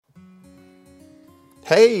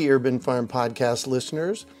Hey, Urban Farm Podcast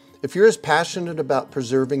listeners. If you're as passionate about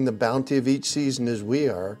preserving the bounty of each season as we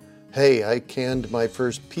are, hey, I canned my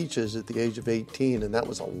first peaches at the age of 18, and that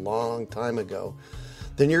was a long time ago,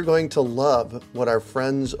 then you're going to love what our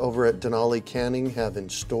friends over at Denali Canning have in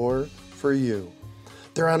store for you.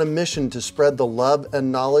 They're on a mission to spread the love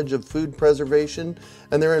and knowledge of food preservation,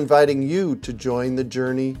 and they're inviting you to join the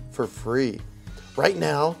journey for free. Right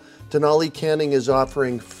now, Denali Canning is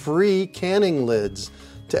offering free canning lids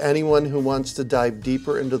to anyone who wants to dive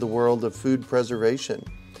deeper into the world of food preservation.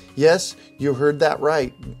 Yes, you heard that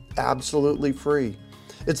right, absolutely free.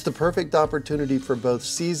 It's the perfect opportunity for both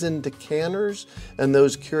seasoned canners and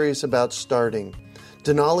those curious about starting.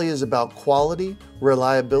 Denali is about quality,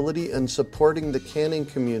 reliability, and supporting the canning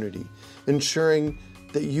community, ensuring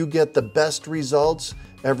that you get the best results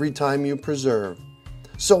every time you preserve.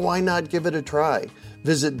 So why not give it a try?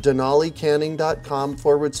 Visit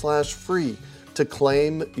denalicanning.com/free to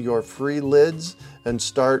claim your free lids and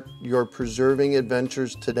start your preserving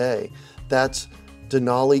adventures today. That's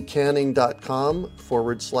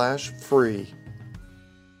denalicanning.com/free.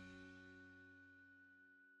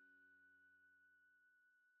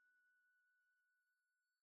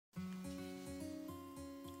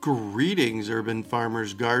 Greetings, urban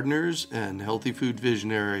farmers, gardeners, and healthy food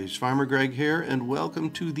visionaries. Farmer Greg here, and welcome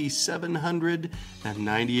to the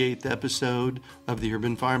 798th episode of the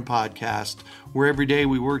Urban Farm Podcast, where every day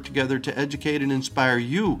we work together to educate and inspire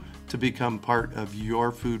you to become part of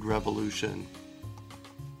your food revolution.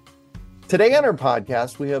 Today on our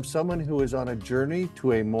podcast, we have someone who is on a journey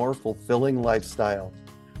to a more fulfilling lifestyle.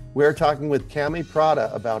 We're talking with Cami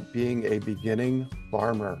Prada about being a beginning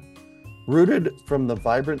farmer. Rooted from the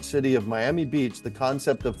vibrant city of Miami Beach, the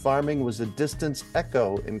concept of farming was a distant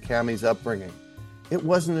echo in Cami's upbringing. It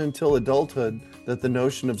wasn't until adulthood that the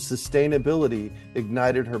notion of sustainability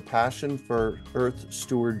ignited her passion for earth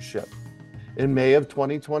stewardship. In May of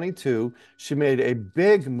 2022, she made a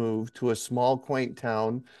big move to a small, quaint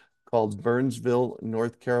town called Burnsville,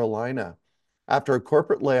 North Carolina. After a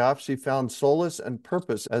corporate layoff, she found solace and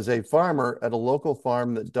purpose as a farmer at a local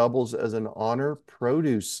farm that doubles as an honor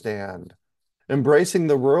produce stand. Embracing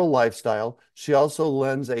the rural lifestyle, she also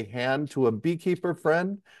lends a hand to a beekeeper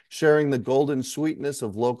friend, sharing the golden sweetness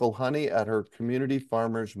of local honey at her community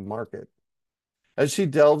farmers market. As she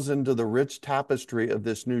delves into the rich tapestry of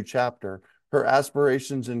this new chapter, her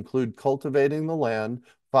aspirations include cultivating the land,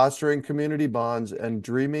 fostering community bonds, and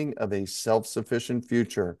dreaming of a self-sufficient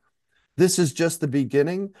future. This is just the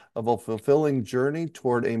beginning of a fulfilling journey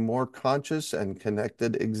toward a more conscious and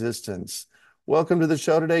connected existence. Welcome to the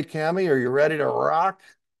show today, Cami. Are you ready to rock?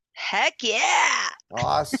 Heck yeah!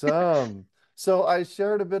 Awesome. So I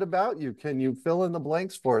shared a bit about you. Can you fill in the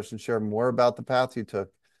blanks for us and share more about the path you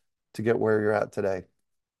took to get where you're at today?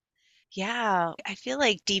 Yeah, I feel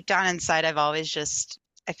like deep down inside, I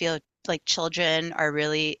feel like children are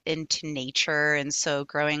really into nature. And so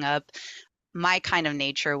growing up, my kind of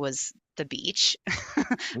nature was the beach.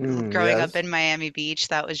 Growing up Yes. in Miami Beach,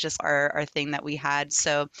 that was just our thing that we had.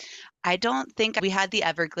 So I don't think we had the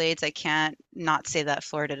Everglades. I can't not say that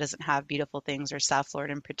Florida doesn't have beautiful things, or South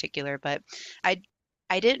Florida in particular, but I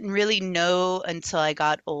I didn't really know until I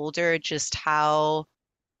got older just how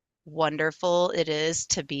wonderful it is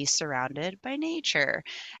to be surrounded by nature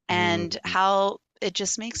and Mm. how it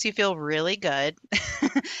just makes you feel really good.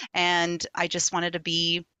 And I just wanted to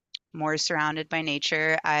be more surrounded by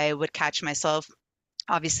nature. I would catch myself.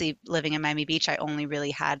 Obviously, living in Miami Beach, I only really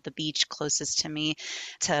had the beach closest to me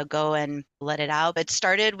to go and let it out. It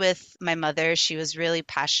started with my mother. She was really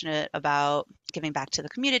passionate about giving back to the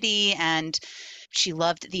community, and she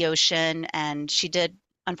loved the ocean, and she did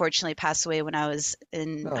unfortunately pass away when I was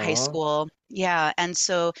in high Aw. school. Yeah, and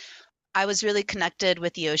so I was really connected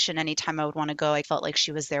with the ocean. Anytime I would want to go, I felt like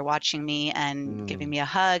she was there watching me and giving Mm. me a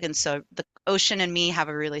hug. And so the ocean and me have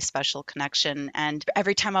a really special connection. And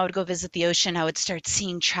every time I would go visit the ocean, I would start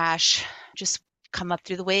seeing trash just come up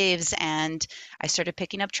through the waves, and I started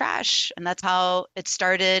picking up trash. And that's how it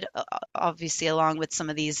started, obviously, along with some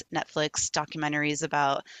of these Netflix documentaries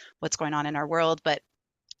about what's going on in our world. But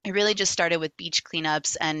it really just started with beach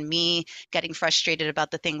cleanups and me getting frustrated about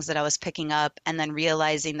the things that I was picking up, and then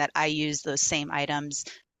realizing that I use those same items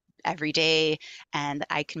every day and that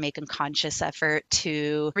I can make a conscious effort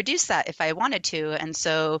to reduce that if I wanted to. And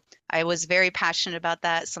so I was very passionate about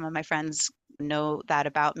that. Some of my friends know that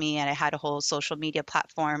about me, and I had a whole social media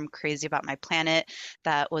platform, Crazy About My Planet,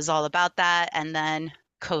 that was all about that. And then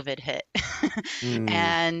COVID hit. Mm.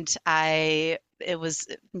 And I it was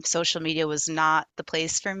social media was not the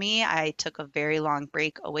place for me. I took a very long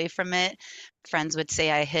break away from it. Friends would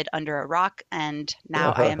say I hid under a rock, and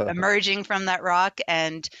now I am emerging from that rock,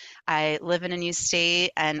 and I live in a new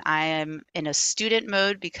state, and I am in a student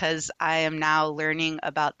mode because I am now learning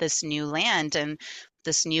about this new land and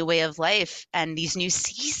this new way of life and these new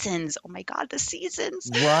seasons. Oh my God, the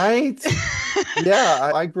seasons. Right?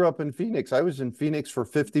 Yeah, I grew up in Phoenix. I was in Phoenix for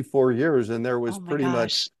 54 years, and there was Oh my pretty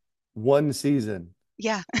much gosh. one season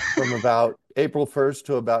Yeah, from about April 1st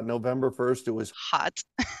to about November 1st. It was, hot.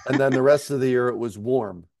 and then the rest of the year it was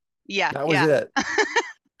warm. Yeah, That was yeah. it.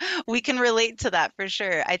 We can relate to that for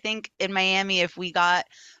sure. I think in Miami, if we got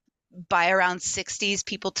by around 60s,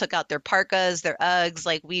 people took out their parkas, their Uggs,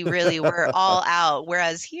 like we really were all out.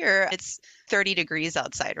 Whereas here, it's 30 degrees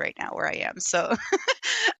outside right now where I am. So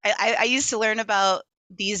I used to learn about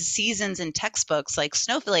these seasons in textbooks like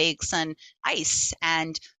snowflakes and ice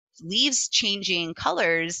and leaves changing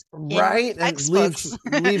colors in Right? And leaves textbooks.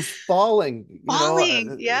 leaves falling,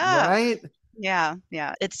 Falling. Yeah. right? Yeah.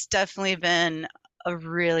 Yeah. It's definitely been a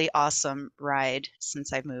really awesome ride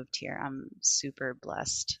since I moved here. I'm super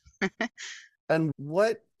blessed. And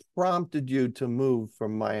what prompted you to move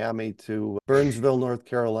from Miami to Burnsville, North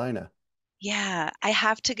Carolina? Yeah, I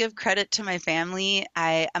have to give credit to my family.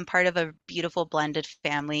 I'm part of a beautiful blended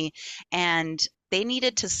family, and they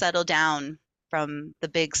needed to settle down from the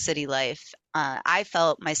big city life. I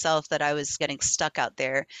felt myself that I was getting stuck out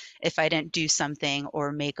there if I didn't do something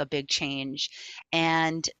or make a big change.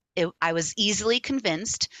 And I was easily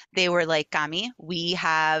convinced. They were like, Cami, we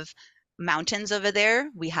have mountains over there,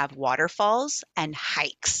 we have waterfalls and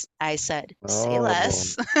hikes. I said, say Oh.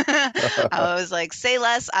 less. I was like, say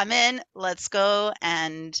less, I'm in, let's go.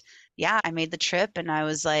 And yeah, I made the trip and I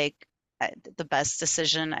was like, the best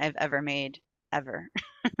decision I've ever made, ever.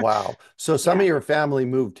 Wow. So some Yeah. of your family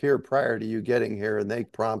moved here prior to you getting here and they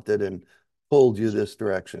prompted and pulled you this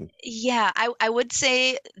direction. Yeah, I would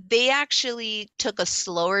say they actually took a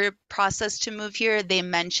slower process to move here. They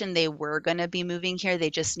mentioned they were going to be moving here.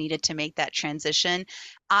 They just needed to make that transition.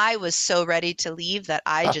 I was so ready to leave that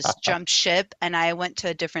I just jumped ship and I went to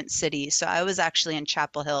a different city. So I was actually in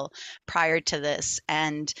Chapel Hill prior to this.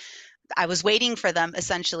 And I was waiting for them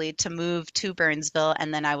essentially to move to Burnsville.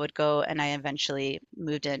 And then I would go and I eventually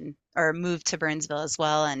moved in or moved to Burnsville as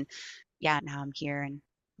well. And yeah, now I'm here and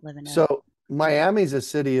living a So dream. Miami's a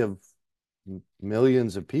city of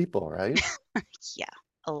millions of people, right? Yeah,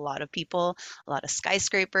 a lot of people, a lot of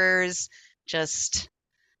skyscrapers, just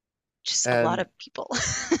just a lot And of people.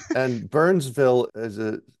 and Burnsville is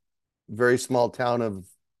a very small town of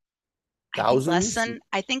thousands.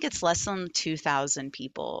 I think it's less than 2,000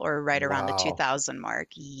 people or right around the Wow. 2,000 mark.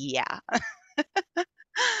 Yeah.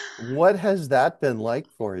 What has that been like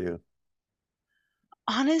for you?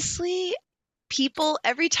 Honestly, people,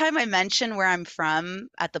 every time I mention where I'm from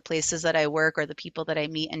at the places that I work or the people that I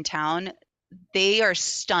meet in town, they are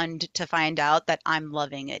stunned to find out that I'm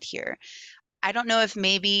loving it here. I don't know if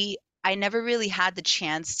maybe I never really had the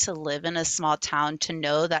chance to live in a small town to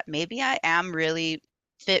know that maybe I am really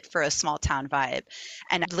fit for a small town vibe.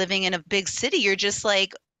 And living in a big city, you're just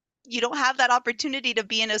like, you don't have that opportunity to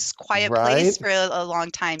be in a quiet place Right? for a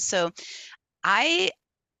long time. So I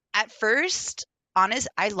at first, honest,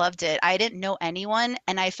 I loved it. I didn't know anyone,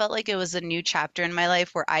 and I felt like it was a new chapter in my life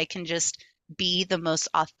where I can just be the most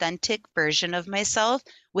authentic version of myself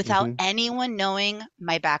without Hmm. anyone knowing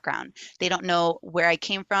my background. They don't know where I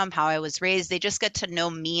came from, how I was raised. They just get to know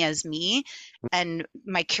me as me and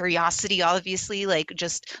my curiosity, obviously, like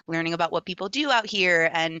just learning about what people do out here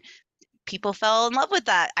and people fell in love with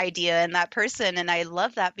that idea and that person, and I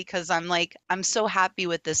love that because I'm like I'm so happy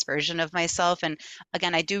with this version of myself. And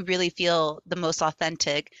again, I do really feel the most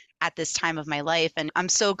authentic at this time of my life, and I'm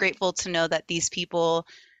so grateful to know that these people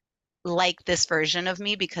like this version of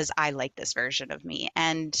me because I like this version of me.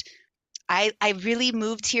 And I really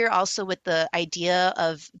moved here also with the idea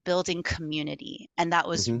of building community, and that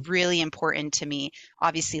was Hmm. really important to me.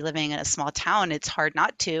 Obviously, living in a small town, it's hard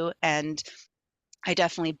not to, and I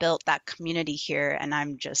definitely built that community here, and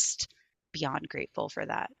I'm just beyond grateful for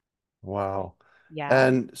that. Wow. Yeah.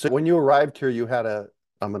 And so when you arrived here, you had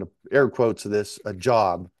I'm going to air quotes this, a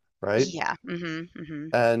job, right? Yeah.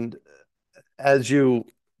 And as you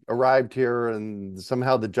arrived here and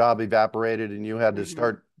somehow the job evaporated and you had to Mhm.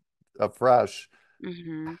 start afresh,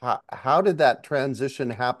 Mhm. how did that transition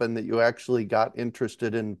happen that you actually got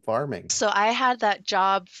interested in farming? So I had that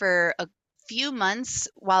job for a few months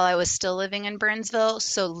while I was still living in Burnsville.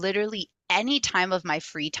 So literally any time of my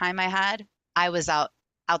free time I had, I was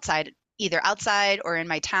outside either outside or in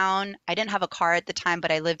my town. I didn't have a car at the time,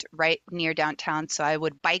 but I lived right near downtown, so I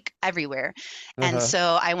would bike everywhere. And Uh-huh.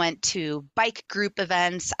 so I went to bike group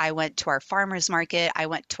events, I went to our farmers market, I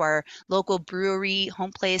went to our local brewery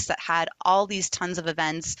home place that had all these tons of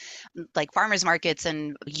events like farmers markets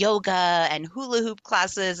and yoga and hula hoop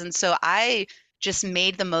classes. And so I just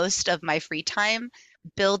made the most of my free time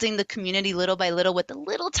building the community little by little with the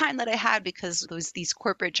little time that I had because these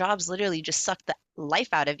corporate jobs literally just suck the life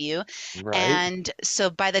out of you. Right. And so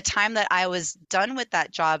by the time that I was done with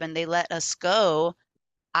that job and they let us go,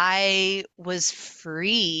 I was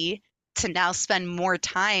free to now spend more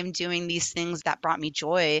time doing these things that brought me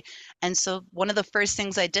joy. And so one of the first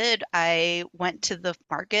things I did, I went to the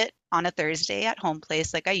market on a Thursday at home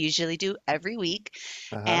place like I usually do every week,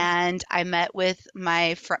 Uh-huh. and I met with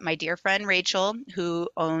my dear friend Rachel who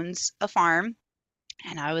owns a farm,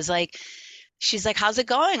 and I was like, she's like, "How's it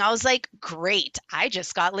going?" I was like, "Great. I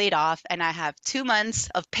just got laid off and I have 2 months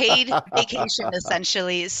of paid vacation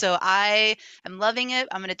essentially. So I am loving it.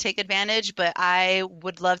 I'm going to take advantage, but I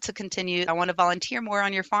would love to continue. I want to volunteer more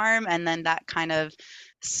on your farm." And then that kind of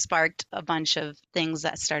sparked a bunch of things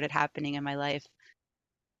that started happening in my life.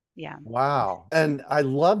 Yeah. Wow. And I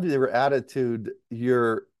love your attitude.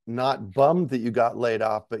 You're not bummed that you got laid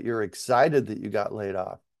off, but you're excited that you got laid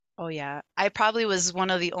off. Oh yeah. I probably was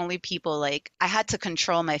one of the only people like I had to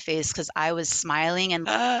control my face because I was smiling and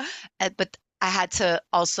but I had to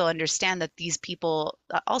also understand that these people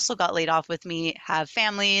that also got laid off with me have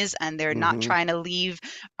families and they're not Hmm. trying to leave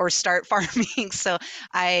or start farming. So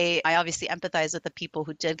I obviously empathize with the people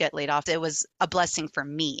who did get laid off. It was a blessing for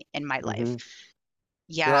me in my life. Hmm.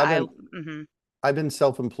 You Yeah, know, I've been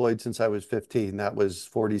self-employed since I was 15. That was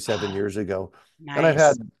 47 years ago. And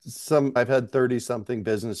nice. I've had 30 something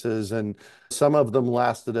businesses, and some of them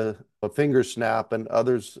lasted a finger snap, and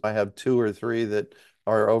others I have two or three that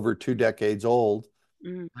are over 2 decades old.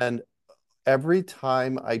 Mm, And every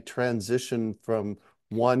time I transition from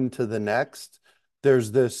one to the next,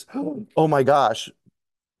 there's this, oh my gosh.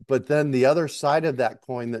 But then the other side of that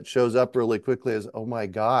coin that shows up really quickly is, oh my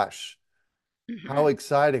gosh, how mhm,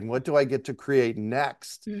 exciting. What do I get to create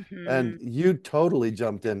next? And mhm. you totally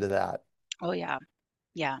jumped into that. Oh yeah.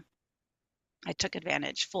 Yeah. I took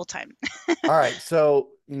advantage full time. All right. So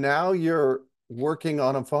now you're working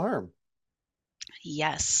on a farm.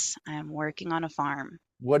 Yes, I'm working on a farm.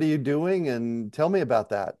 What are you doing? And tell me about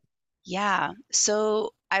that. Yeah.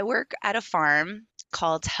 So I work at a farm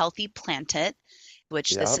called Healthy Planted,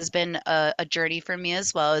 which this Yeah. has been a journey for me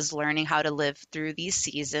as well as learning how to live through these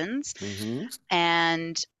seasons. Hmm.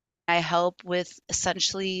 And I help with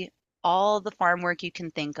essentially all the farm work you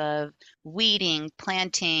can think of: weeding,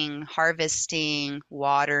 planting, harvesting,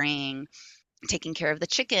 watering, taking care of the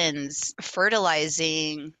chickens,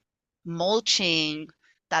 fertilizing, mulching.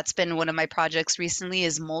 That's been one of my projects recently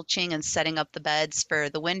is mulching and setting up the beds for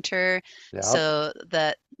the winter Yeah. so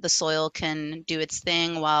that the soil can do its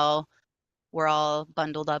thing while we're all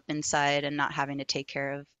bundled up inside and not having to take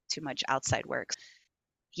care of too much outside work.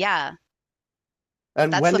 Yeah,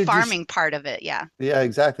 And that's when the did you, farming part of it. Yeah. yeah,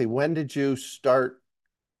 exactly. When did you start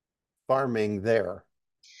farming there?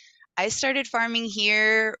 I started farming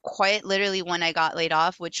here quite literally when I got laid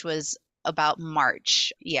off, which was about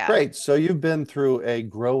March. Yeah. Great. So you've been through a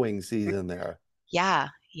growing season there. Yeah.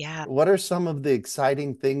 Yeah. What are some of the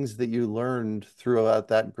exciting things that you learned throughout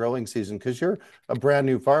that growing season? Because you're a brand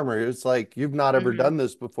new farmer. It's like you've not ever Hmm. done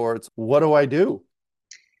this before. It's what do I do?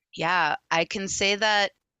 Yeah. I can say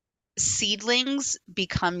that seedlings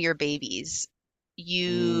become your babies.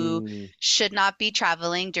 You Mm, should not be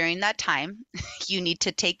traveling during that time. You need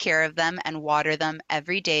to take care of them and water them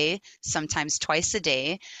every day, sometimes twice a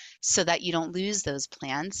day, so that you don't lose those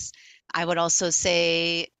plants. I would also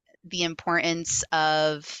say the importance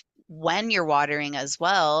of when you're watering as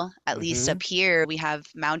well. At least hmm. up here, we have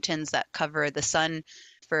mountains that cover the sun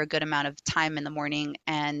for a good amount of time in the morning,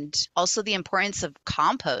 and also the importance of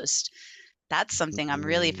compost. That's something I'm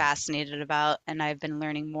really Mm, fascinated about, and I've been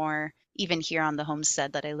learning more even here on the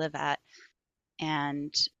homestead that I live at.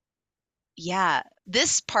 And yeah,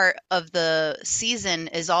 this part of the season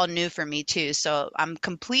is all new for me too. So I'm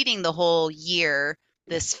completing the whole year,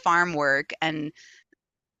 this farm work, and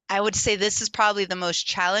I would say this is probably the most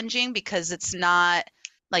challenging because it's not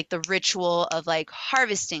like the ritual of like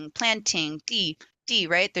harvesting, planting,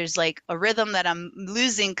 right? There's like a rhythm that I'm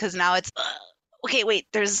losing because now it's okay, wait,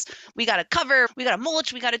 we got to cover, we got to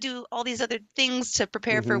mulch, we got to do all these other things to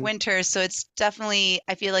prepare for hmm. winter. So it's definitely,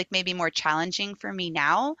 I feel like maybe more challenging for me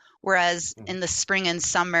now. Whereas in the spring and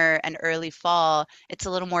summer and early fall, it's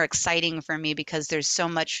a little more exciting for me because there's so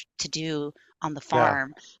much to do on the Yeah.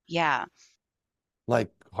 farm. Yeah.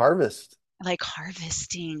 Like Harvest. Like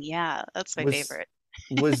harvesting. Yeah, that's my Was favorite.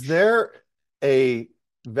 was there a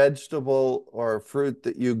vegetable or fruit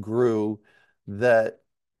that you grew that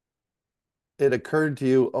it occurred to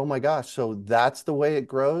you, oh my gosh, so that's the way it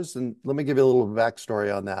grows? And let me give you a little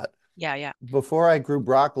backstory on that. Yeah, yeah. Before I grew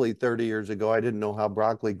broccoli 30 years ago, I didn't know how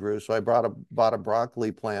broccoli grew. So I bought a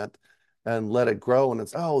broccoli plant and let it grow. And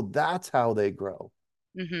it's, oh, that's how they grow.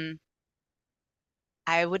 hmm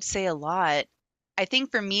I would say a lot. I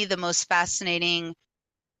think for me, the most fascinating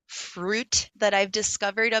fruit that I've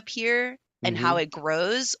discovered up here and how Hmm. it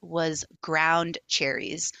grows was ground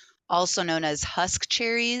cherries, also known as husk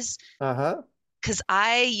cherries, Uh-huh. because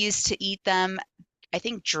I used to eat them, I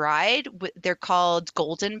think dried. They're called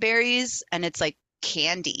golden berries, and it's like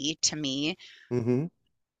candy to me. Hmm.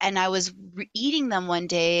 And I was eating them one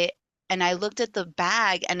day, and I looked at the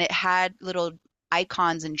bag, and it had little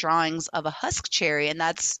icons and drawings of a husk cherry, and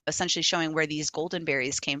that's essentially showing where these golden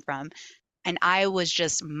berries came from. And I was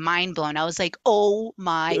just mind blown. I was like, oh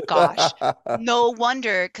my gosh. No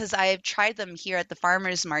wonder, because I've tried them here at the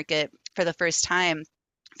farmer's market for the first time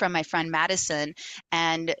from my friend Madison,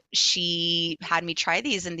 and she had me try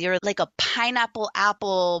these, and they were like a pineapple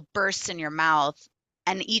apple burst in your mouth.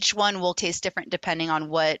 And each one will taste different depending on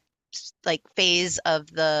what like phase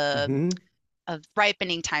Hmm. of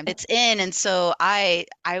ripening time it's in. And so I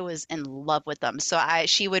was in love with them. So I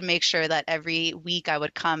she would make sure that every week I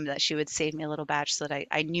would come, that she would save me a little batch so that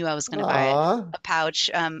I knew I was going to buy Aw. a pouch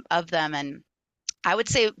of them. And I would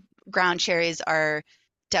say ground cherries are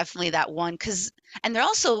definitely that one, because and they're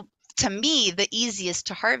also, to me, the easiest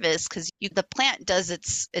to harvest, because you the plant does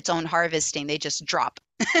its own harvesting. They just drop.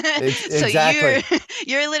 So you're Exactly.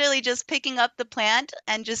 you're literally just picking up the plant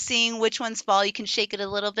and just seeing which ones fall. You can shake it a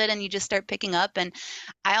little bit and you just start picking up. And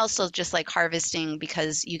I also just like harvesting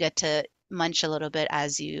because you get to munch a little bit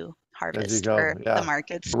as you As you harvest go. for the Yeah.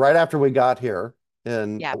 markets. Right after we got here,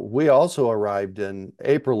 and Yeah. we also arrived in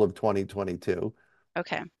April of 2022.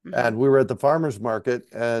 Okay. And we were at the farmer's market,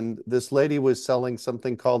 and this lady was selling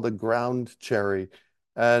something called a ground cherry.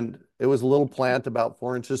 And it was a little plant about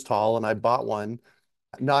 4 inches tall. And I bought one,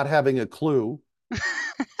 not having a clue,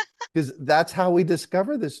 because that's how we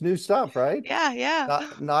discover this new stuff, right? Yeah, yeah.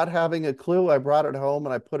 Not having a clue. I brought it home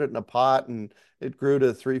and I put it in a pot, and it grew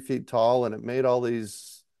to 3 feet tall, and it made all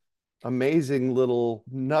these amazing little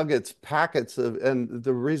nuggets, packets of, and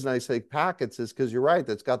the reason I say packets is because you're right,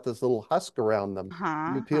 that's got this little husk around them. You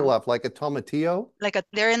Uh-huh. peel off like a tomatillo. Like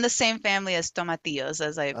they're in the same family as tomatillos,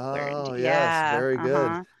 as I've learned. Oh, yes, Yeah. very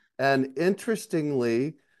good. Uh-huh. And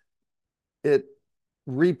interestingly, it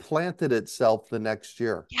replanted itself the next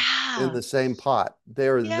year in Yeah. the same pot.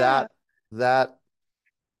 They're Yeah. that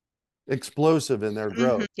explosive in their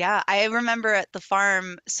growth. Yeah, I remember at the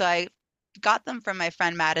farm, so I got them from my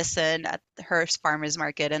friend Madison at her farmer's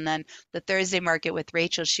market, and then the Thursday market with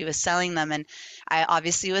Rachel, she was selling them, and I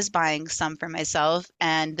obviously was buying some for myself,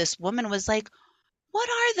 and this woman was like, "What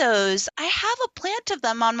are those? I have a plant of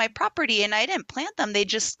them on my property, and I didn't plant them. They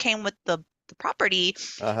just came with the property."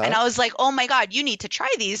 And Uh-huh. I was like, "Oh my God, you need to try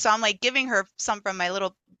these." So I'm like giving her some from my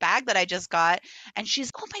little bag that I just got. And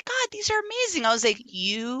she's, "Oh my God, these are amazing." I was like,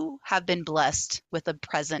 "You have been blessed with a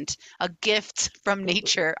present, a gift from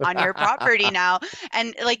nature on your property now."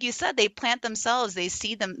 And like you said, they plant themselves. They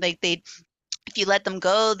see them, like if you let them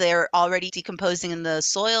go, they're already decomposing in the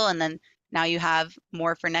soil, and then now you have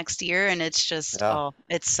more for next year, and it's just, Yeah. oh,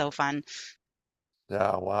 it's so fun.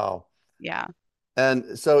 Yeah, wow. Yeah.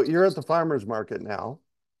 And so you're at the farmer's market now,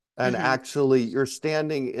 and hmm actually you're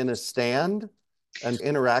standing in a stand and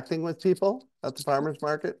interacting with people at the farmer's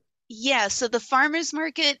market. Yeah, so the farmers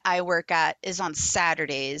market I work at is on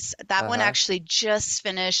Saturdays. That one Uh-huh. actually just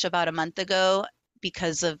finished about a month ago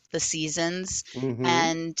because of the seasons. Mm-hmm.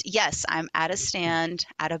 And yes, I'm at a stand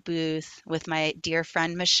at a booth with my dear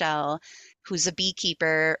friend Michelle, who's a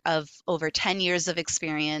beekeeper of over 10 years of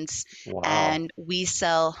experience. Wow. And we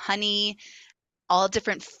sell honey, all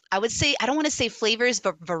different, I would say, I don't want to say flavors,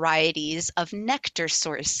 but varieties of nectar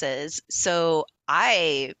sources. So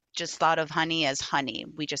I just thought of honey as honey.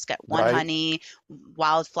 We just get one Right? honey,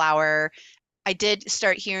 wildflower. I did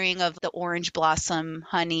start hearing of the orange blossom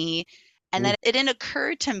honey. And Mm. then it didn't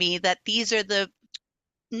occur to me that these are the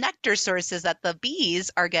nectar sources that the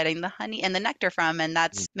bees are getting the honey and the nectar from, and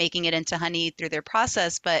that's making it into honey through their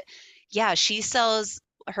process. But yeah, she sells,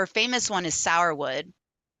 her famous one is sourwood,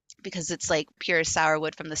 because it's like pure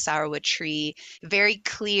sourwood from the sourwood tree. Very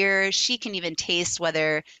clear. She can even taste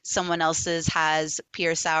whether someone else's has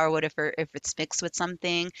pure sourwood, if it's mixed with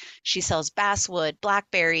something. She sells basswood,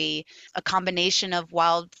 blackberry, a combination of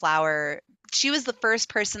wildflower. She was the first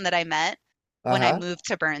person that I met when I Uh-huh. moved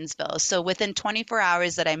to Burnsville. So within 24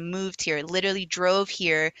 hours that I moved here, literally drove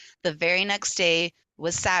here, the very next day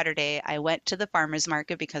was Saturday. I went to the farmer's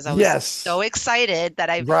market because I was so Yes. excited that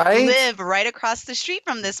I Right? live right across the street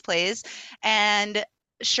from this place. And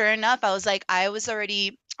sure enough, I was like, I was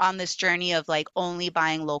already on this journey of like only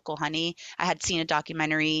buying local honey. I had seen a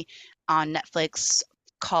documentary on Netflix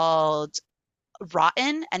called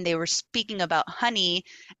Rotten, and they were speaking about honey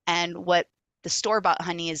and what the store-bought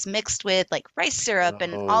honey is mixed with, like rice syrup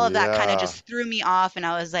and Oh, all of that kind of yeah. just threw me off. And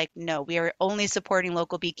I was like, no, we are only supporting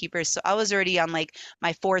local beekeepers. So I was already on like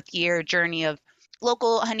my fourth year journey of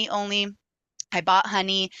local honey only. I bought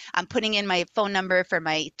honey. I'm putting in my phone number for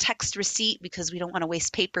my text receipt because we don't want to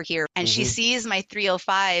waste paper here. And she Hmm. sees my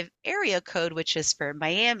 305 area code, which is for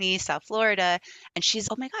Miami, South Florida. And she's,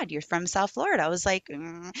 oh my God, you're from South Florida. I was like,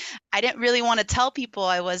 I didn't really want to tell people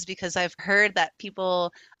I was because I've heard that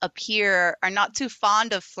people up here are not too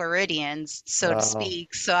fond of Floridians, so to Oh,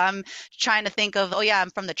 speak. So I'm trying to think of, oh yeah, I'm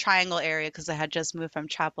from the Triangle area because I had just moved from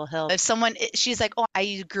Chapel Hill. If someone, she's like, oh,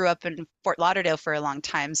 I grew up in Fort Lauderdale for a long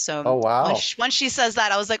time. So oh, once wow. once she says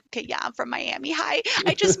that, I was like, okay, yeah, I'm from Miami. Hi,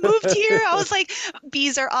 I just moved here. I was like,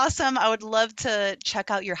 bees are awesome. I would love to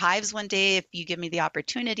check out your hives one day if you give me the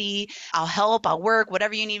opportunity. I'll help, I'll work,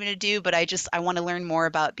 whatever you need me to do. But I want to learn more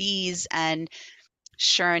about bees. And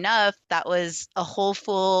sure enough, that was a whole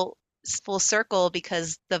full circle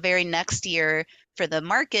because the very next year for the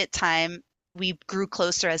market time, we grew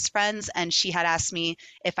closer as friends, and she had asked me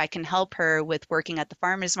if I can help her with working at the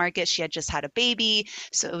farmers market. She had just had a baby,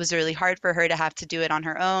 so it was really hard for her to have to do it on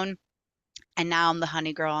her own. And now I'm the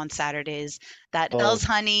honey girl on Saturdays that Oh, sells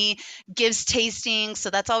honey, gives tasting. So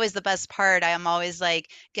that's always the best part. I am always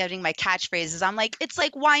like getting my catchphrases. I'm like, it's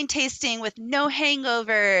like wine tasting with no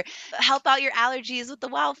hangover. Help out your allergies with the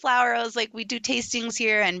wildflower. I was like, we do tastings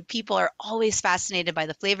here, and people are always fascinated by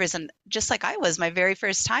the flavors. And just like I was, my very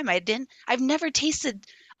first time, I've never tasted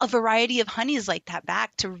a variety of honeys like that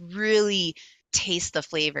back to really taste the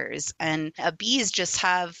flavors. And bees just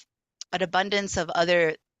have an abundance of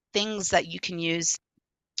other things that you can use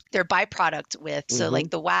their byproduct with. So hmm. like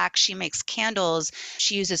the wax, she makes candles.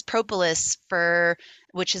 She uses propolis for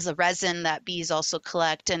which is a resin that bees also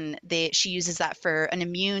collect, and they she uses that for an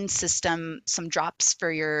immune system, some drops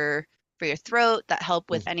for your throat that help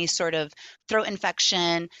with any sort of throat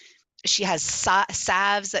infection. She has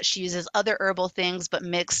salves that she uses other herbal things but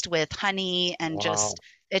mixed with honey, and just Wow.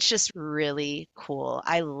 it's just really cool.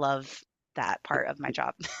 I love that part of my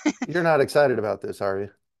job. You're not excited about this, are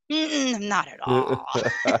Not at you? all.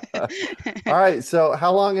 All right. So,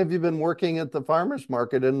 how long have you been working at the farmers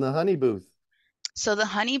market in the honey booth? So the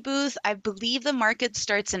honey booth, I believe the market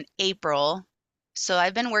starts in April. So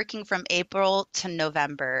I've been working from April to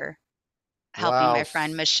November, helping Wow. my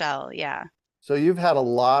friend Michelle. Yeah. So, you've had a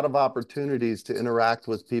lot of opportunities to interact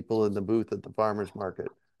with people in the booth at the farmers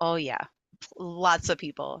market. Oh yeah. Lots of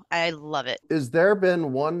people. I love it. Is there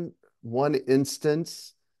been one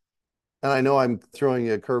instance, and I know I'm throwing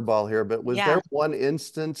you a curveball here, but was there Yeah. one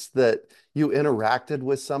instance that you interacted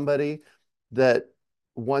with somebody that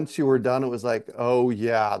once you were done, it was like, oh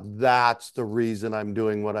yeah, that's the reason I'm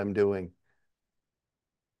doing what I'm doing?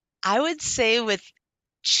 I would say with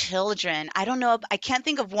children, I don't know, I can't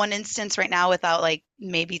think of one instance right now without like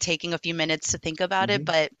maybe taking a few minutes to think about it, Hmm.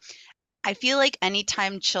 but I feel like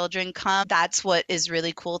anytime children come, that's what is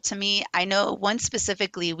really cool to me. I know one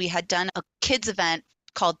specifically, we had done a kids event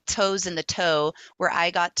called Toes in the Toe, where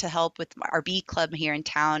I got to help with our bee club here in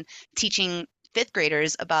town, teaching fifth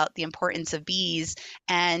graders about the importance of bees.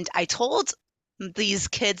 And I told these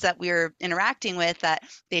kids that we were interacting with that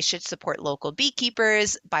they should support local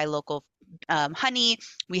beekeepers, buy local honey.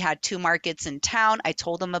 We had two markets in town. I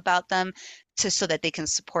told them about them so that they can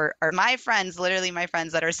support my friends, literally my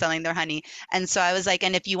friends that are selling their honey. And so I was like,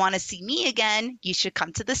 and if you want to see me again, you should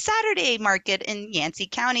come to the Saturday market in Yancey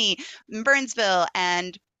County, in Burnsville.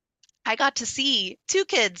 And I got to see two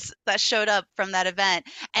kids that showed up from that event.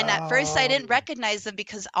 And at first I didn't Oh, recognize them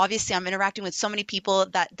because obviously I'm interacting with so many people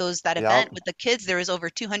that yep. event with the kids, there was over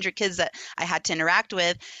 200 kids that I had to interact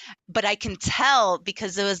with. But I can tell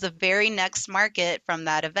because it was the very next market from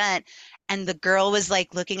that event. And the girl was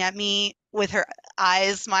like looking at me with her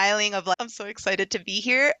eyes smiling of like, I'm so excited to be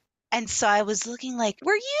here. And so I was looking like,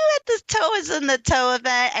 were you at the Toes in the Toe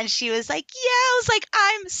event? And she was like, yeah. I was like,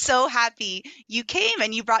 I'm so happy you came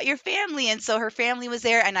and you brought your family. And so her family was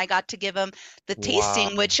there, and I got to give them the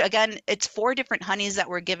tasting, Wow. which again, it's four different honeys that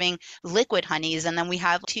we're giving, liquid honeys. And then we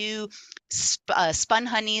have two spun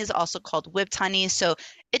honeys, also called whipped honey. So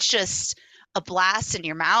it's just a blast in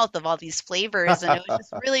your mouth of all these flavors. And it was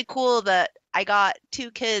just really cool that I got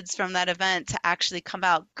two kids from that event to actually come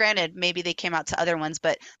out. Granted, maybe they came out to other ones,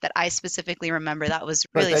 but that I specifically remember that was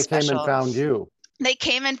But really they came and special. found you. They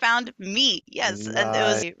came and found me. Yes, and it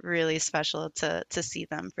was Nice, really special to see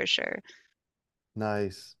them for sure.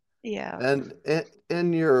 nice. Yeah. And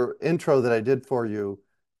in your intro that I did for you,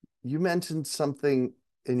 you mentioned something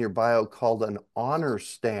in your bio called an honor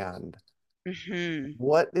stand. hmm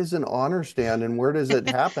What is an honor stand and where does it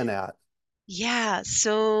happen at? Yeah,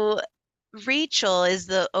 so Rachel is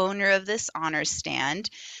the owner of this honor stand.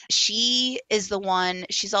 She's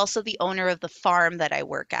also the owner of the farm that I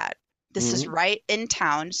work at. This is Hmm. right in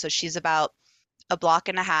town, so she's about a block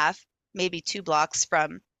and a half, maybe 2 blocks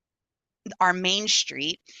from our main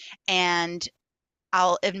street. And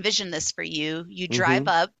I'll envision this for you. You drive Hmm.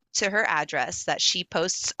 up to her address that she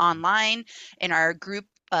posts online in our group,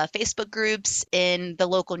 Facebook groups, in the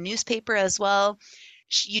local newspaper as well.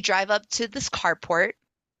 You drive up to this carport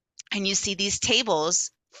and you see these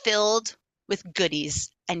tables filled with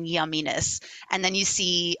goodies and yumminess. And then you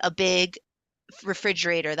see a big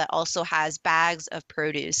refrigerator that also has bags of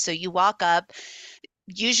produce. So you walk up,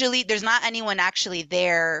 usually there's not anyone actually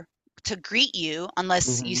there to greet you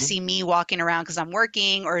unless you Hmm. see me walking around because I'm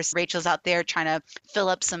working or Rachel's out there trying to fill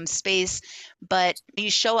up some space. But you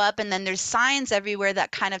show up and then there's signs everywhere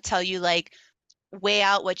that kind of tell you like weigh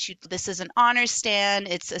out what you this is an honor stand.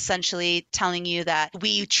 It's essentially telling you that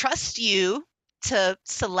we trust you to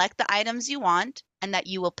select the items you want and that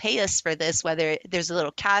you will pay us for this, whether there's a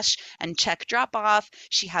little cash and check drop off.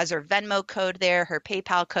 She has her Venmo code there, her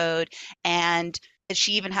PayPal code, and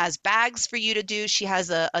she even has bags for you to do. She has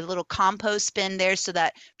a little compost bin there so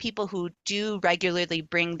that people who do regularly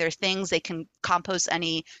bring their things, they can compost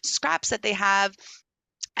any scraps that they have.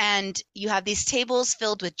 And you have these tables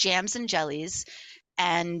filled with jams and jellies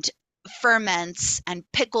and ferments and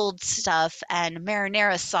pickled stuff and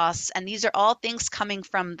marinara sauce. And these are all things coming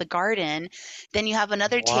from the garden. Then you have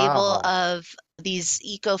another table Wow. of these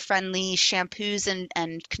eco-friendly shampoos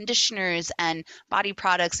and conditioners and body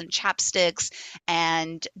products and chapsticks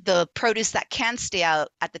and the produce that can stay out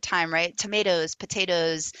at the time, right? Tomatoes,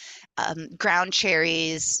 potatoes, ground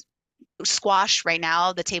cherries, squash. Right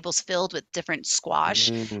now the table's filled with different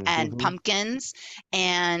squash and Mm-hmm. pumpkins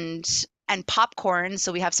and popcorn.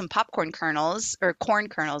 So we have some popcorn kernels or corn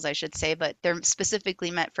kernels, I should say, but they're specifically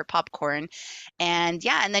meant for popcorn. And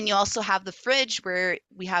yeah, and then you also have the fridge where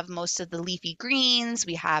we have most of the leafy greens.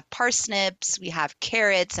 We have parsnips, we have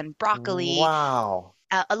carrots and broccoli. Wow.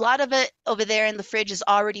 A lot of it over there in the fridge is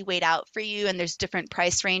already weighed out for you, and there's different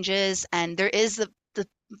price ranges. And there is the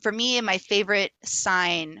for me, my favorite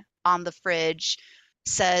sign on the fridge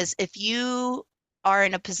says, if you are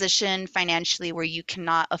in a position financially where you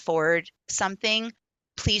cannot afford something,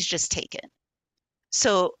 please just take it.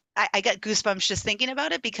 So I get goosebumps just thinking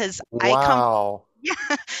about it because I come, Wow.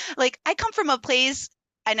 yeah, like I come from a place,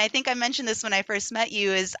 and I think I mentioned this when I first met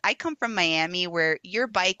you, is I come from Miami where your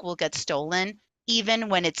bike will get stolen even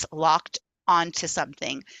when it's locked onto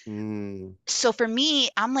something. Mm. So for me,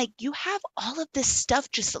 I'm like, you have all of this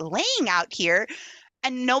stuff just laying out here,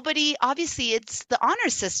 and nobody, obviously, it's the honor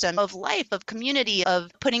system of life, of community,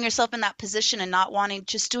 of putting yourself in that position and not wanting,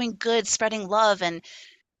 just doing good, spreading love. And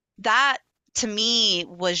that to me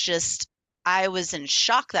was just, I was in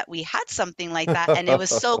shock that we had something like that and it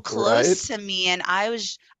was so Right? close to me. And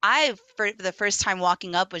I for the first time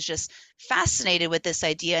walking up was just fascinated with this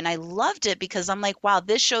idea and I loved it because I'm like, wow,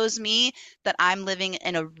 this shows me that I'm living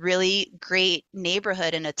in a really great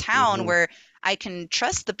neighborhood in a town Hmm. where I can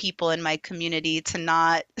trust the people in my community to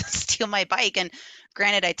not steal my bike. And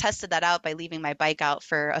granted, I tested that out by leaving my bike out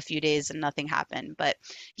for a few days and nothing happened. But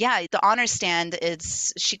yeah, the honor stand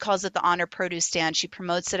is, she calls it the honor produce stand. She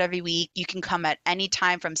promotes it every week. You can come at any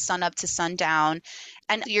time from sun up to sundown.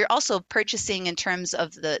 And you're also purchasing in terms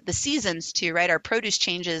of the seasons too, right? Our produce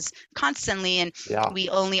changes constantly and Yeah. we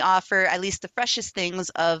only offer at least the freshest things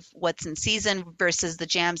of what's in season versus the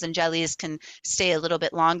jams and jellies can stay a little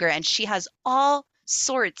bit longer. And she has all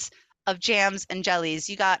sorts of jams and jellies.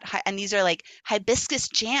 You got, and these are like hibiscus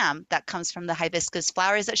jam that comes from the hibiscus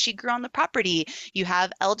flowers that she grew on the property. You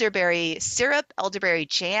have elderberry syrup, elderberry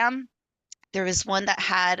jam. There was one that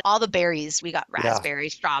had all the berries. We got Yeah. raspberry,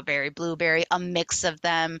 strawberry, blueberry, a mix of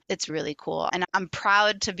them. It's really cool. And I'm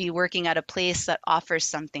proud to be working at a place that offers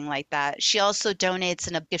something like that. She also donates,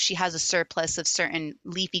 and if she has a surplus of certain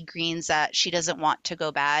leafy greens that she doesn't want to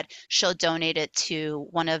go bad, she'll donate it to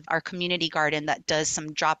one of our community garden that does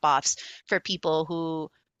some drop-offs for people who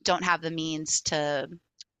don't have the means to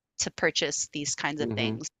purchase these kinds of Hmm.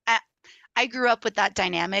 things. I grew up with that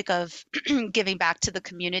dynamic of giving back to the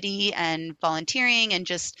community and volunteering and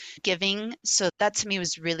just giving. So that to me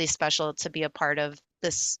was really special to be a part of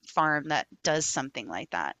this farm that does something like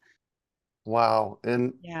that. Wow.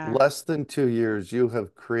 In Yeah, less than 2 years, you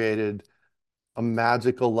have created a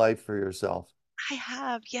magical life for yourself. I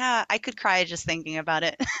have. Yeah, I could cry just thinking about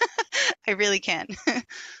it. I really can.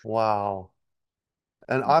 Wow.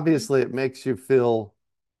 And Mhm. obviously, it makes you feel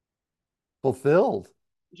fulfilled.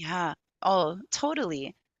 Yeah. Oh,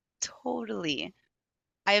 totally. Totally.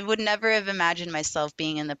 I would never have imagined myself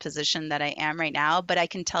being in the position that I am right now, but I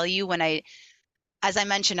can tell you when as I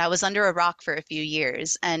mentioned, I was under a rock for a few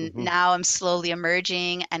years and Hmm. now I'm slowly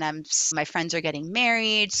emerging and my friends are getting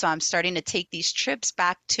married. So I'm starting to take these trips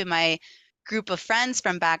back to my group of friends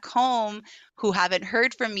from back home who haven't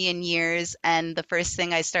heard from me in years. And the first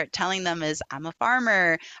thing I start telling them is, I'm a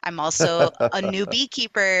farmer. I'm also a new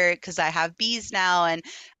beekeeper because I have bees now. And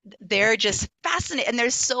they're just fascinated and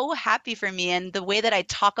they're so happy for me. And the way that I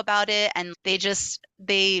talk about it, and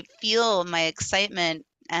they feel my excitement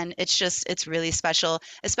and it's really special,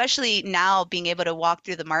 especially now being able to walk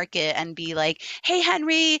through the market and be like, hey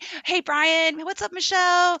Henry, hey Brian, what's up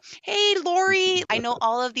Michelle, hey Lori. I know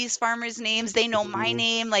all of these farmers names, they know my Mhm.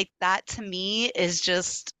 name. Like that to me is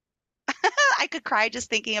just I could cry just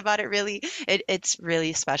thinking about it. Really, it's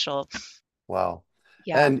really special. Wow.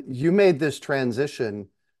 Yeah. And you made this transition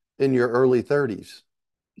in your early 30s.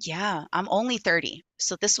 Yeah, I'm only 30.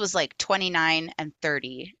 So this was like 29 and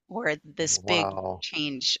 30 where this big Wow.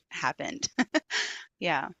 change happened.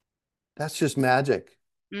 Yeah. That's just magic.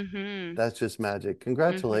 Mm-hmm. That's just magic. Mm-hmm.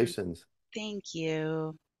 Congratulations. Thank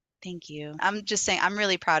you. Thank you. I'm just saying I'm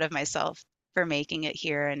really proud of myself for making it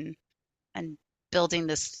here and building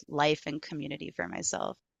this life and community for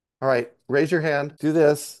myself. All right, raise your hand, do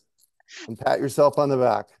this, and pat yourself on the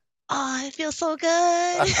back. Oh, it feels so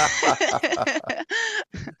good.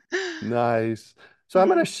 Nice. So I'm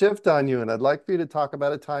going to Mhm. shift on you, and I'd like for you to talk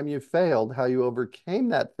about a time you failed, how you overcame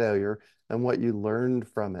that failure, and what you learned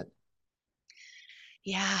from it.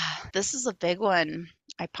 Yeah, this is a big one.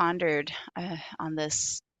 I pondered on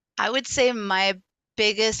this. I would say my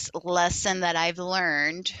biggest lesson that I've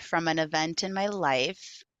learned from an event in my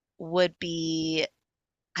life would be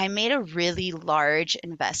I made a really large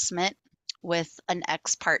investment with an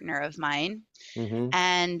ex-partner of mine, Hmm.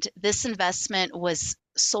 and this investment was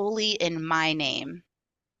solely in my name.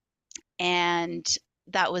 And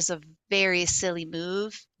that was a very silly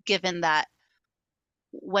move, given that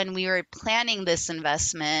when we were planning this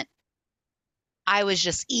investment, I was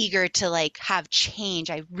just eager to like have change.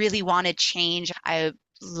 I really wanted change. I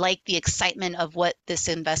liked the excitement of what this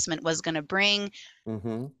investment was going to bring.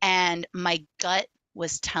 Hmm. And my gut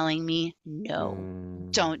was telling me, no,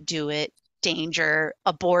 Mm. don't do it. Danger,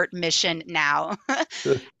 abort mission now.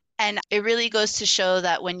 And it really goes to show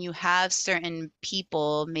that when you have certain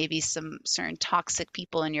people, maybe some certain toxic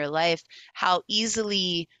people in your life, how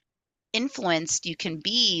easily influenced you can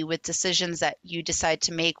be with decisions that you decide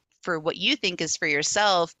to make for what you think is for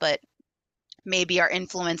yourself, but maybe are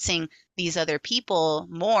influencing these other people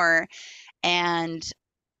more. And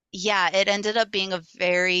yeah, it ended up being a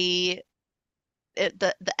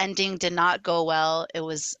the ending did not go well. It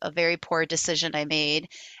was a very poor decision I made.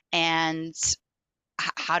 And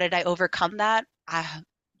how did I overcome that?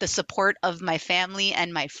 The support of my family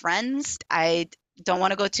and my friends. I don't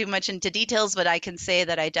want to go too much into details, but I can say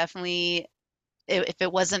that I definitely, if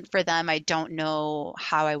it wasn't for them, I don't know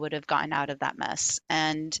how I would have gotten out of that mess.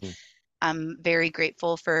 And I'm very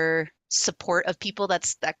grateful for support of people.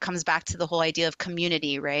 That comes back to the whole idea of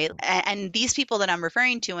community, right? And these people that I'm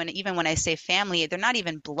referring to, and even when I say family, they're not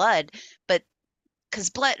even blood, but because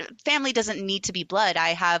blood family doesn't need to be blood. I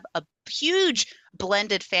have a huge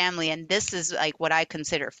blended family, and this is like what I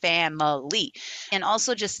consider family. And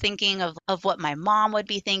also just thinking of what my mom would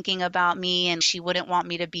be thinking about me, and she wouldn't want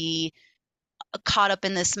me to be caught up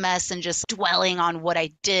in this mess and just dwelling on what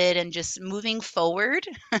I did and just moving forward.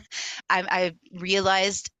 I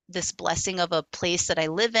realized this blessing of a place that I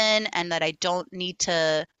live in and that I don't need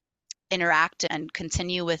to interact and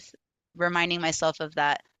continue with reminding myself of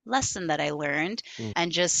that lesson that I learned Mm.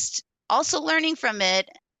 and just also learning from it.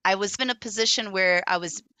 I was in a position where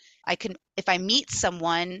I can, if I meet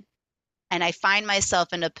someone and I find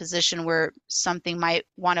myself in a position where something might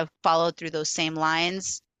want to follow through those same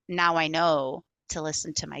lines, now I know to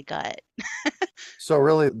listen to my gut. So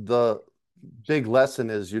really, the big lesson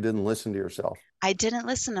is you didn't listen to yourself. I didn't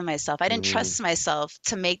listen to myself. I didn't Mm. trust myself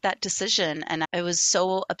to make that decision. And it was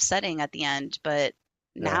so upsetting at the end. But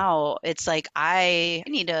Yeah. now it's like I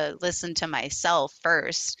need to listen to myself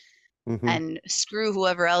first Hmm. and screw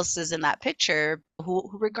whoever else is in that picture,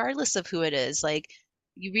 regardless of who it is. Like,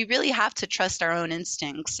 we really have to trust our own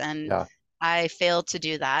instincts, and Yeah. I failed to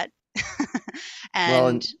do that. Well, And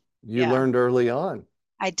and you yeah, learned early on.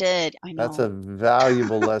 I did. I That's know. a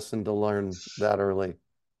valuable lesson to learn that early.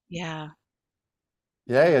 Yeah,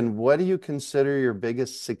 Yay. yeah. And what do you consider your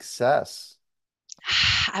biggest success?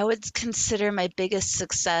 I would consider my biggest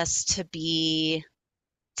success to be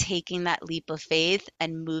taking that leap of faith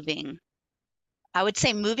and moving. I would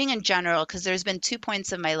say moving in general, because there's been 2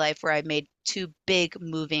 points in my life where I made two big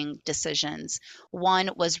moving decisions. One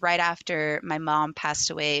was right after my mom passed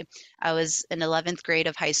away. I was in 11th grade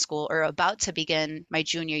of high school, or about to begin my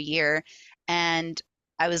junior year, and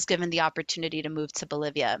I was given the opportunity to move to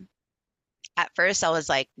Bolivia. At first, I was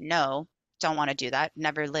like, no, don't want to do that.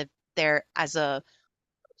 Never lived there as a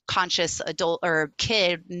conscious adult or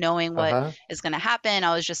kid knowing what Uh-huh. is going to happen.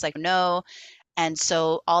 I was just like, no. And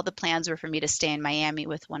so all the plans were for me to stay in Miami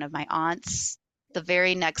with one of my aunts. The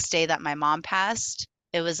very next day that my mom passed,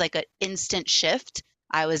 it was like an instant shift.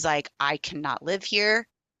 I was like, I cannot live here.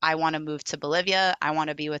 I want to move to Bolivia. I want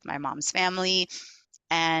to be with my mom's family.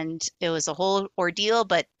 And it was a whole ordeal,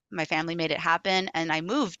 but my family made it happen and I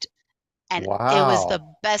moved. And it was the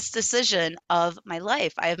Wow. best decision of my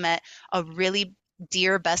life. I've met a really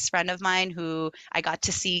dear best friend of mine who I got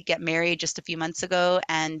to see get married just a few months ago.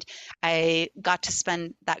 And I got to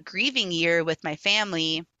spend that grieving year with my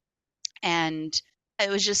family. And it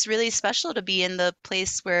was just really special to be in the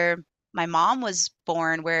place where my mom was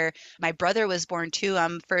born, where my brother was born too.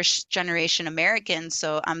 I'm first generation American,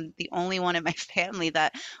 so I'm the only one in my family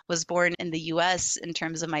that was born in the US in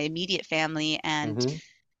terms of my immediate family. And Hmm.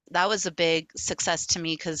 that was a big success to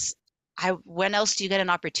me because when else do you get an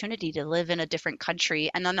opportunity to live in a different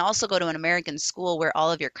country and then also go to an American school where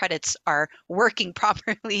all of your credits are working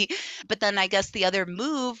properly? But then I guess the other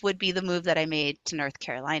move would be the move that I made to North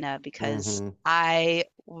Carolina because Hmm. I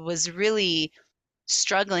was really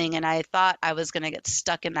struggling and I thought I was going to get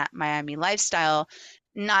stuck in that Miami lifestyle.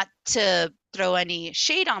 Not to throw any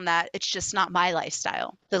shade on that, it's just not my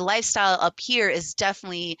lifestyle. The lifestyle up here is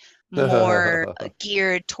definitely more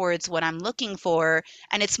geared towards what I'm looking for,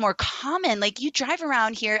 and it's more common. Like, you drive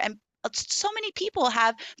around here and so many people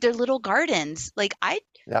have their little gardens. Like,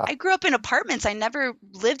 Yeah. I grew up in apartments. I never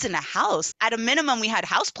lived in a house. At a minimum, we had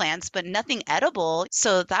house plants, but nothing edible.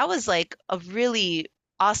 So that was like a really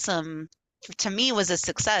awesome, to me, was a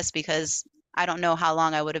success because I don't know how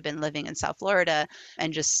long I would have been living in South Florida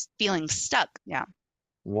and just feeling stuck. Yeah.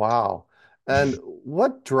 Wow. And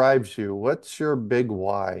what drives you? What's your big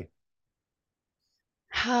why?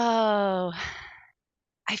 Oh,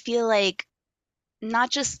 I feel like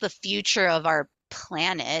not just the future of our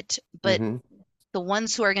planet, but Hmm. the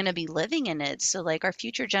ones who are going to be living in it. So, like, our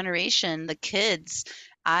future generation, the kids.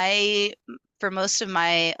 I, for most of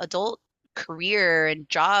my adult career and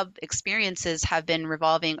job experiences, have been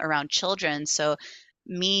revolving around children. So,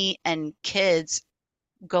 me and kids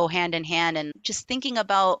go hand in hand, and just thinking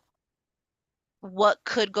about what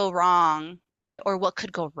could go wrong or what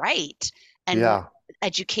could go right. And Yeah.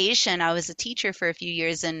 education, I was a teacher for a few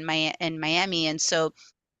years in Miami, and so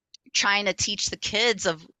trying to teach the kids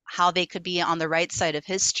of how they could be on the right side of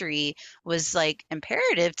history was like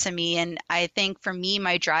imperative to me. And I think for me,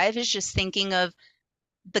 my drive is just thinking of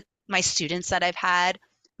my students that I've had,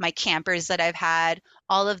 my campers that I've had,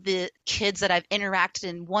 all of the kids that I've interacted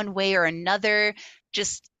in one way or another,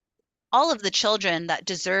 just all of the children that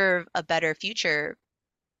deserve a better future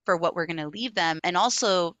for what we're going to leave them. And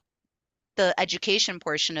also the education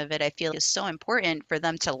portion of it, I feel, is so important for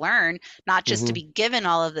them to learn, not just to Hmm. be given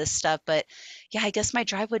all of this stuff. But yeah, I guess my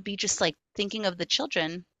drive would be just like thinking of the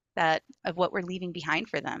children, that of what we're leaving behind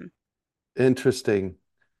for them. Interesting.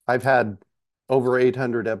 I've had over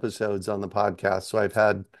 800 episodes on the podcast, so I've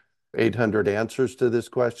had 800 answers to this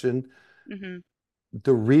question. Hmm.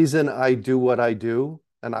 The reason I do what I do,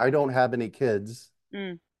 and I don't have any kids,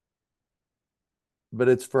 Mm, but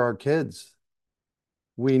it's for our kids.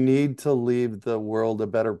 We need to leave the world a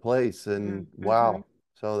better place. And mm, hmm. wow.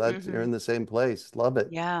 So that's, you're Hmm. in the same place. Love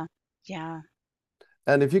it. Yeah. Yeah.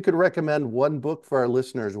 And if you could recommend one book for our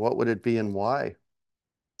listeners, what would it be and why?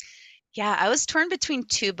 Yeah, I was torn between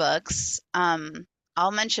two books.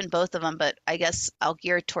 I'll mention both of them, but I guess I'll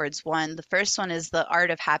gear towards one. The first one is The Art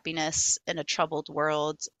of Happiness in a Troubled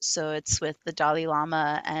World. So it's with the Dalai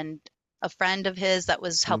Lama and a friend of his that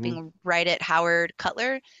was Hmm. helping write it, Howard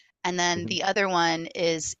Cutler. And then Hmm. the other one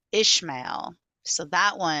is Ishmael. So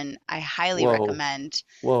that one I highly Whoa. recommend,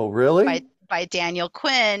 Whoa, really? by Daniel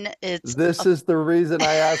Quinn. It's This a, is the reason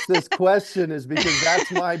I asked this question is because that's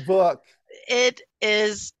my book. it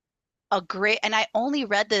is a great, and I only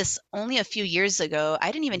read this only a few years ago.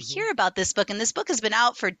 I didn't even Hmm. hear about this book, and this book has been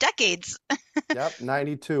out for decades. Yep,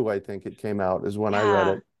 92, I think it came out is when I read Yeah.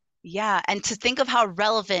 it. Yeah. And to think of how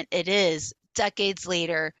relevant it is decades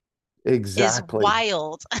later is Exactly.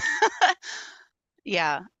 wild.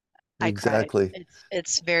 Yeah, I cried. Exactly.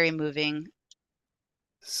 It's very moving.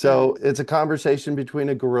 Yeah. So it's a conversation between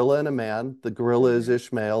a gorilla and a man. The gorilla is hmm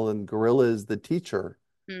Ishmael, and gorilla is the teacher.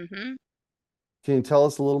 hmm Can you tell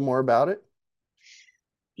us a little more about it?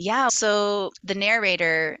 Yeah. So the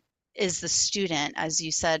narrator is the student, as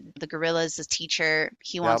you said, the gorilla is the teacher.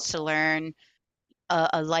 He Yep, wants to learn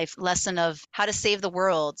a life lesson of how to save the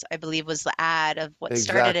world, I believe was the ad of what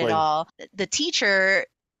started it exactly. all. The teacher,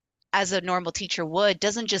 as a normal teacher would,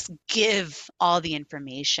 doesn't just give all the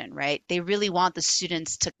information, right? They really want the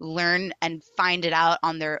students to learn and find it out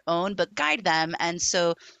on their own, but guide them. And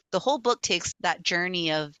so the whole book takes that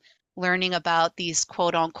journey of learning about these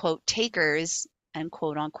quote unquote takers and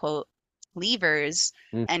quote unquote leavers,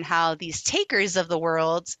 Mm, and how these takers of the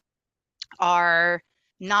world are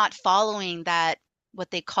not following that,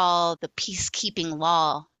 what they call the peacekeeping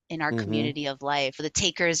law in our mm-hmm. community of life. The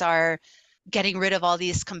takers are getting rid of all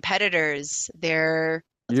these competitors. They're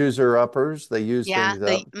User uppers, they use yeah, things the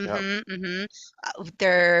up. Yep.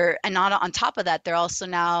 they're, and on top of that, they're also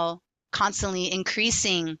now constantly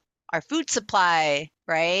increasing our food supply,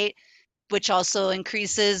 right? Which also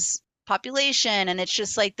increases population, and it's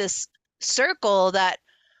just like this circle that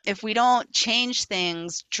if we don't change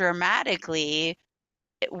things dramatically,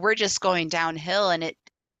 we're just going downhill. And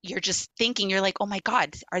you're just thinking, you're like, oh my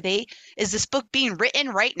God, is this book being written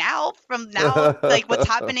right now, from now, like what's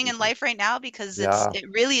happening in life right now? Because Yeah, it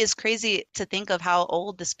really is crazy to think of how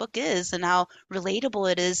old this book is and how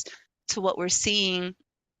relatable it is to what we're seeing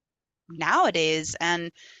nowadays.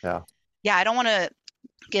 And yeah. yeah, I don't want to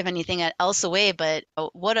give anything else away, but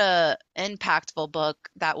what a impactful book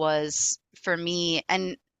that was for me.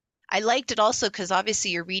 And I liked it also because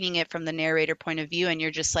obviously you're reading it from the narrator point of view, and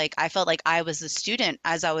you're just like, I felt like I was the student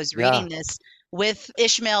as I was Yeah, reading this, with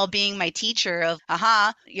Ishmael being my teacher of,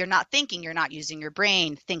 aha, you're not thinking, you're not using your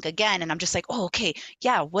brain, think again. And I'm just like, oh, okay,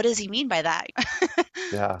 yeah, what does he mean by that?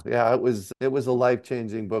 yeah, yeah. It was a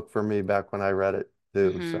life-changing book for me back when I read it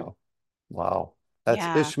too. hmm So, wow. That's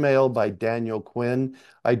Yeah. Ishmael by Daniel Quinn.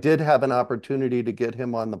 I did have an opportunity to get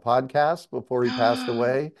him on the podcast before he passed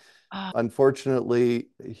away. Oh, Unfortunately,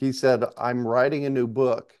 he said, "I'm writing a new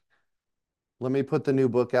book. Let me put the new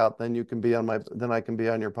book out, then I can be on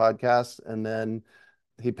your podcast." And then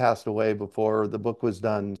he passed away before the book was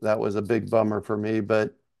done. That was a big bummer for me,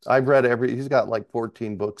 but he's got like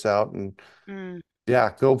 14 books out, and mm,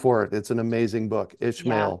 yeah, go for it. It's an amazing book.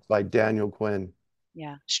 yeah, Ishmael by Daniel Quinn.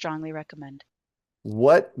 yeah, strongly recommend.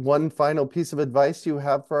 What one final piece of advice do you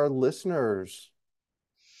have for our listeners?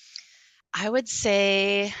 I would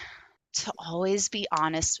say to always be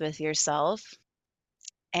honest with yourself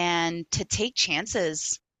and to take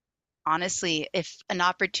chances. Honestly, if an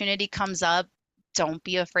opportunity comes up, don't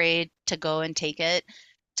be afraid to go and take it.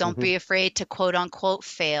 Don't Hmm. be afraid to quote unquote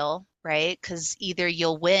fail, right? Because either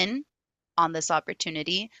you'll win on this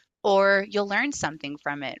opportunity or you'll learn something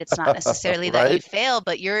from it. It's not necessarily that you Right? fail,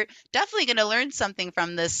 but you're definitely going to learn something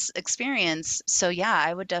from this experience. So, yeah,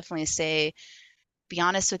 I would definitely say be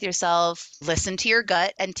honest with yourself, listen to your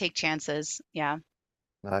gut, and take chances. Yeah.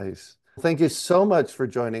 Nice. Thank you so much for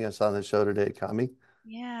joining us on the show today, Cami.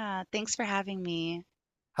 Yeah. Thanks for having me.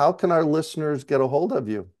 How can our listeners get a hold of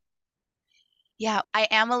you? Yeah, I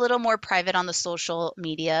am a little more private on the social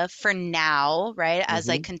media for now, right? As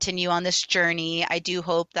I Hmm. continue on this journey, I do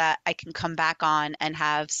hope that I can come back on and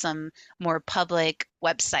have some more public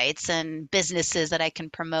websites and businesses that I can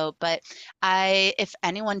promote. But if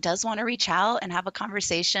anyone does want to reach out and have a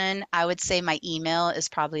conversation, I would say my email is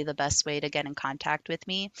probably the best way to get in contact with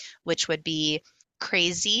me, which would be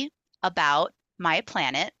crazy about my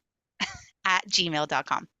planet at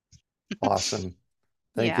gmail.com. Awesome.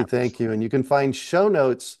 Thank you. Yeah, Thank you. And you can find show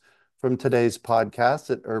notes from today's podcast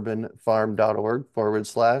at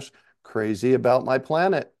urbanfarm.org/crazy about my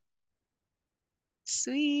planet.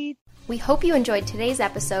 sweet. We hope you enjoyed today's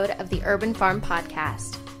episode of the Urban Farm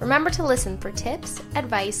Podcast. Remember to listen for tips,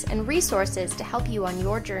 advice, and resources to help you on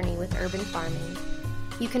your journey with urban farming.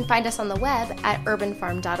 You can find us on the web at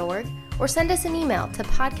urbanfarm.org or send us an email to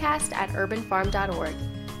podcast@urbanfarm.org.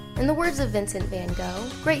 In the words of Vincent van Gogh,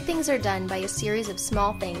 great things are done by a series of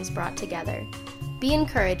small things brought together. Be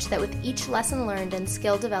encouraged that with each lesson learned and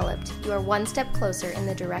skill developed, you are one step closer in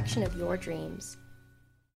the direction of your dreams.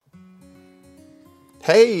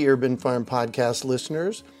 Hey, Urban Farm Podcast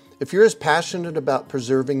listeners. If you're as passionate about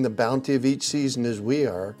preserving the bounty of each season as we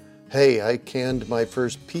are, Hey, I canned my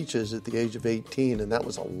first peaches at the age of 18, and that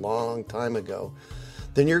was a long time ago.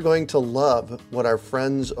 Then you're going to love what our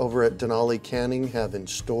friends over at Denali Canning have in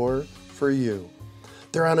store for you.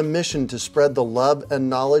 They're on a mission to spread the love and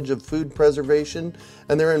knowledge of food preservation,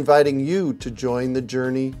 and they're inviting you to join the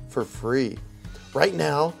journey for free. Right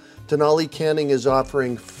now, Denali Canning is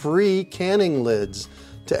offering free canning lids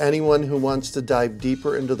to anyone who wants to dive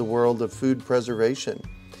deeper into the world of food preservation.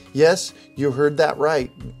 Yes, you heard that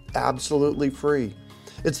right. Absolutely free.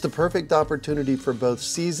 It's the perfect opportunity for both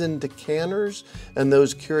seasoned canners and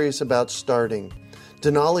those curious about starting.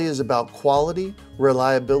 Denali is about quality,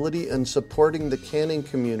 reliability, and supporting the canning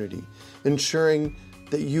community, ensuring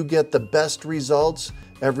that you get the best results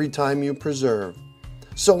every time you preserve.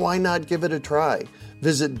 So why not give it a try?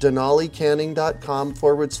 Visit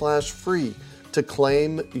denalicanning.com/free to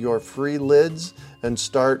claim your free lids and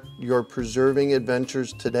start your preserving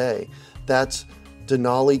adventures today. That's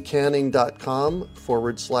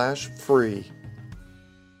denalicanning.com/free.